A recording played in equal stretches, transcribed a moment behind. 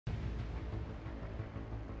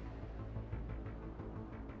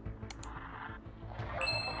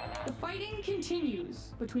fighting continues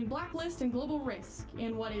between Blacklist and Global Risk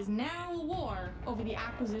in what is now a war over the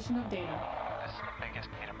acquisition of data. This is the biggest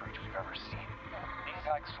data breach we've ever seen. These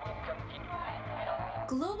hacks will continue.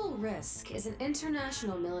 Global Risk is an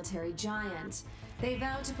international military giant. They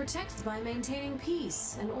vow to protect by maintaining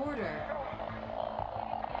peace and order.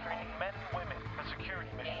 Training men and women for security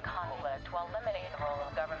missions. Conflict will eliminate the role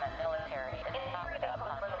of government military in knocking up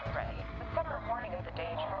on the threat. Separate warning of the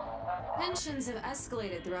danger. Tensions have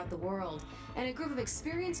escalated throughout the world, and a group of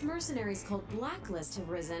experienced mercenaries called Blacklist have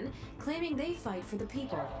risen, claiming they fight for the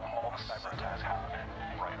people. All the cyber attacks happening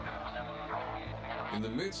right now. In the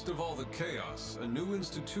midst of all the chaos, a new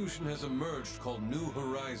institution has emerged called New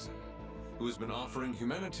Horizon, who has been offering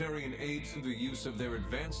humanitarian aid through the use of their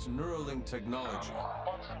advanced Neuralink technology.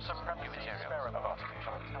 Want some prep material about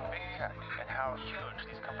big tech and how huge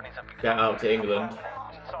these companies have become. Get out to England.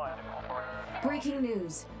 Breaking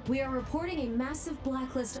news. We are reporting a massive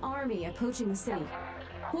Blacklist army approaching the city.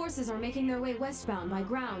 Forces are making their way westbound by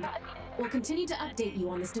ground. We'll continue to update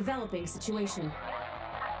you on this developing situation.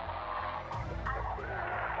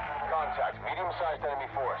 Contact, medium-sized enemy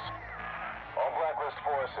force. All Blacklist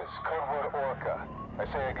forces, code word Orca. I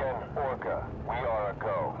say again, Orca. We are a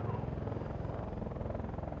go.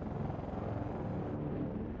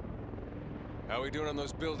 How are we doing on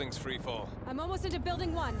those buildings, Freefall? I'm almost into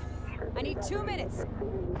building 1. I need 2 minutes.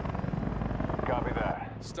 Copy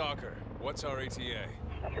that. Stalker, what's our ETA?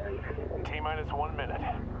 T-minus 1 minute.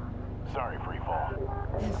 Sorry, Freefall.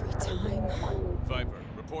 Every time. Viper,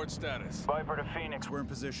 report status. Viper to Phoenix. We're in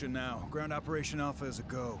position now. Ground Operation Alpha is a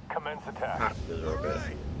go. Commence attack.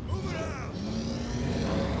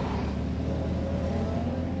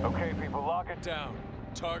 Okay, people, lock it Down.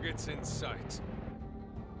 Targets in sight.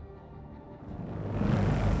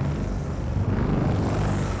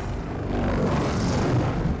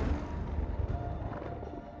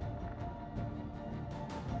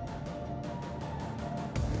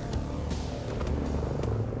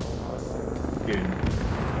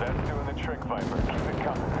 That's doing the trick, Viper. Keep it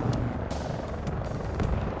coming.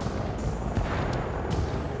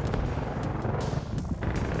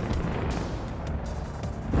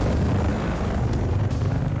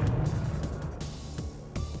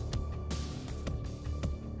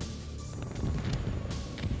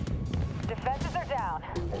 Defenses are down.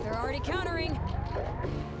 They're already countering.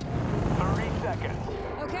 30 seconds.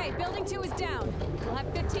 Okay, building 2 is down. We'll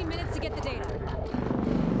have 15 minutes to get the data.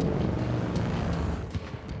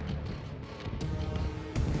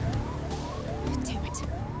 Damn it.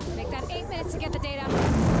 Make that 8 minutes to get the data.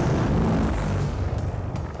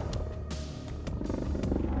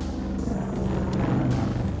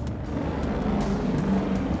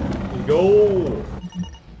 Go!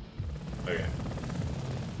 Okay.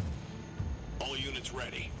 All units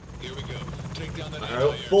ready. Here we go. Take down that. I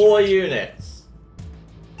got 4 units.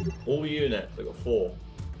 All units. I got 4.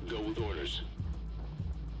 Go with orders.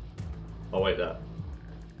 Oh wait, there.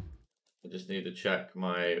 I just need to check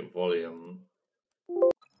my volume.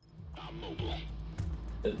 I'm mobile.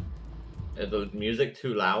 Is the music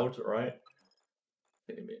too loud, right?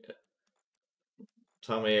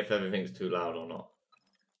 Tell me if everything's too loud or not.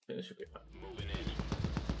 I think it should be fine. Moving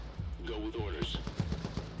in. Go with orders.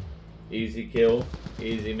 Easy kill,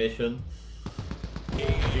 easy mission.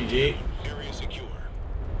 GG. Area secure.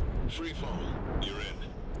 Free fall. You're in.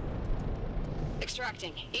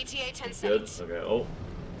 Extracting. ETA 10 Good. seconds. Okay. Oh,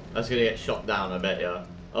 that's gonna get shot down. I bet ya.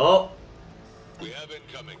 Oh. We have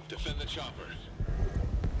incoming. Defend the chopper.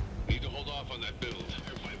 Need to hold off on that build.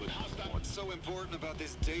 Fight with hostile. What's so important about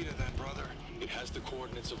this data then, brother? It has the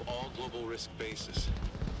coordinates of all global risk bases.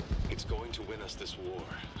 It's going to win us this war.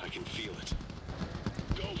 I can feel it.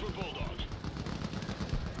 Go for Bulldog.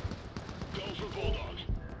 Go for Bulldog.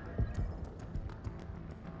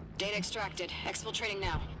 Data extracted. Exfiltrating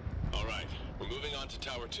now. All right. We're moving on to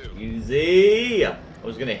Tower 2. Easy. I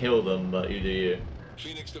was gonna heal them, but you do you.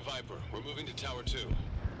 Phoenix to Viper. We're moving to Tower 2.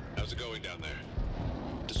 How's it going down there?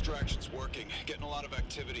 Distraction's working. Getting a lot of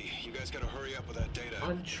activity. You guys gotta hurry up with that data.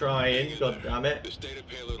 I'm trying. God damn it. This data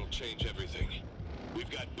payload will change everything.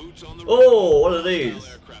 We've got boots on the Oh, what are these?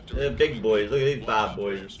 They're big boys. Look at these bad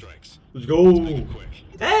boys. Let's go.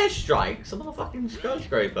 Airstrikes. I'm on a fucking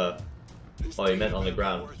skyscraper. Oh, you meant on the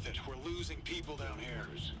ground. We're losing people down here.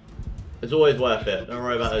 It's always worth it. Don't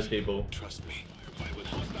worry about those people. Trust me. Fight with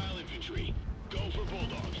hostile infantry. Go for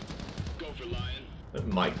Bulldog. Go for Lion.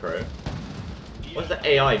 Micro. What's the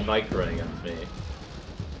AI microing against me?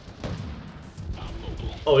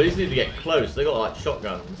 Oh, these need to get close. They got like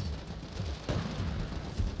shotguns.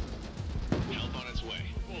 Help on its way.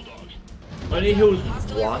 Bulldog. Only heals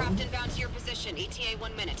Hostile one. aircraft inbound to your position. ETA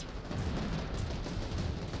 1 minute.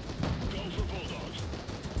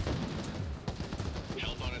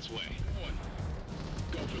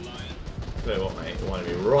 Tell you what, mate, you want to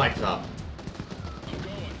be right up. I'm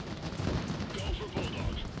going. Go for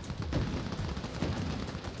Bulldog.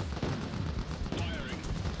 Firing.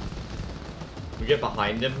 We get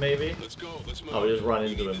behind him, maybe? Let's go. Let's move. Oh, we just run We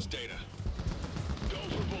into need him. this data. Go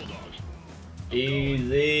for Bulldog.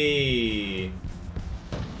 Easy.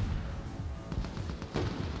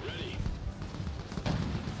 Ready.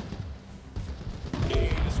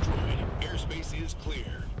 A destroyed. Airspace is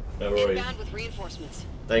clear. No worries. Inbound with reinforcements.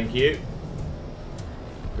 Thank you.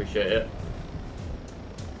 Appreciate it.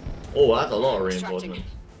 Oh, that's a lot of reinforcements.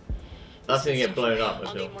 That's gonna get blown up, I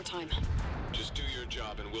I'll feel. need more time. Just do your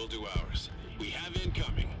job and we'll do ours. We have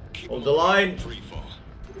incoming. Keep Hold them the line. Free fall.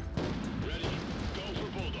 Ready. Go for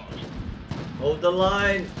Bulldog. Hold the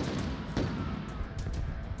line.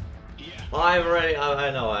 Yeah. I'm ready.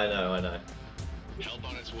 I know. Help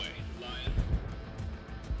on its way. Lion.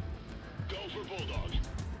 Go for Bulldog.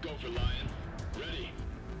 Go for Lion. Ready.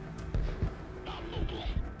 I'm mobile.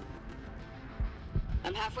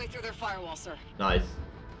 I'm halfway through their firewall, sir. Nice.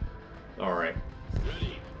 Alright.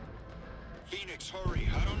 Ready. Phoenix, hurry.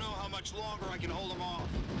 I don't know how much longer I can hold them off.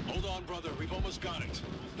 Hold on, brother. We've almost got it.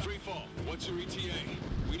 Free fall. What's your ETA?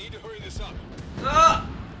 We need to hurry this up. Ah!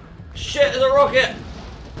 Shit, there's a rocket!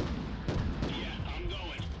 Yeah, I'm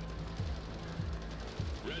going.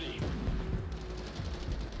 Ready.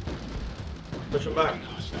 Push him back.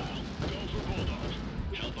 Hostile. Go for Bulldog.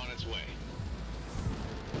 Help on its way.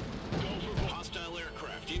 Go for hostile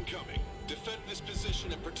aircraft incoming. Defend this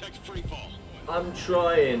position and protect free fall. I'm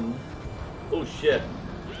trying. Oh shit.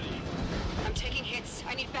 Ready. I'm taking hits.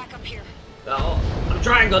 I need backup here. Oh, I'm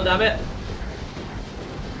trying, goddammit.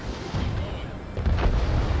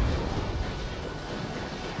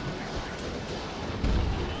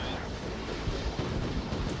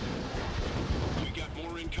 We got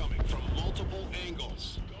more incoming from multiple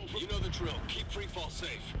angles. You know the drill. Keep free fall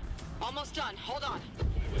safe. Almost done. Hold on.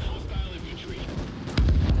 With hostile infantry.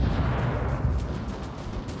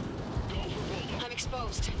 Go for Bulldog. I'm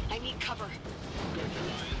exposed. I need cover. Go for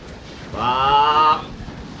Lion. Ah!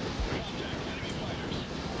 Contact enemy fighters.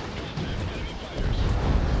 Contact enemy fighters.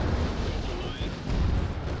 Go for Lion.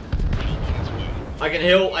 Help on its way. I can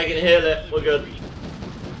heal it. We're good. Go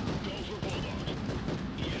for Bulldog.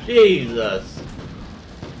 Yeah. Jesus.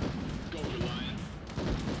 Go for Lion.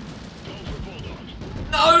 Go for Bulldog.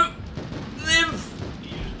 No! Live!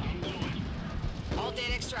 Yeah, I'm going. All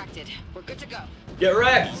data extracted. We're good to go. Get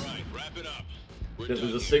wrecked! Alright, wrap it up. We're This done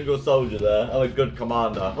is a here. single soldier there. I'm a good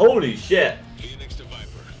commander. Holy shit! Phoenix to Viper.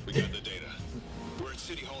 We got the data. We're at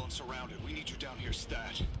City Hall and surrounded. We need you down here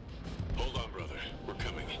stat. Hold on, brother. We're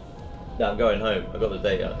coming. Now I'm going home. I got the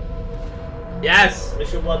data. Yes!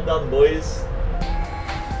 Mission 1 done, boys.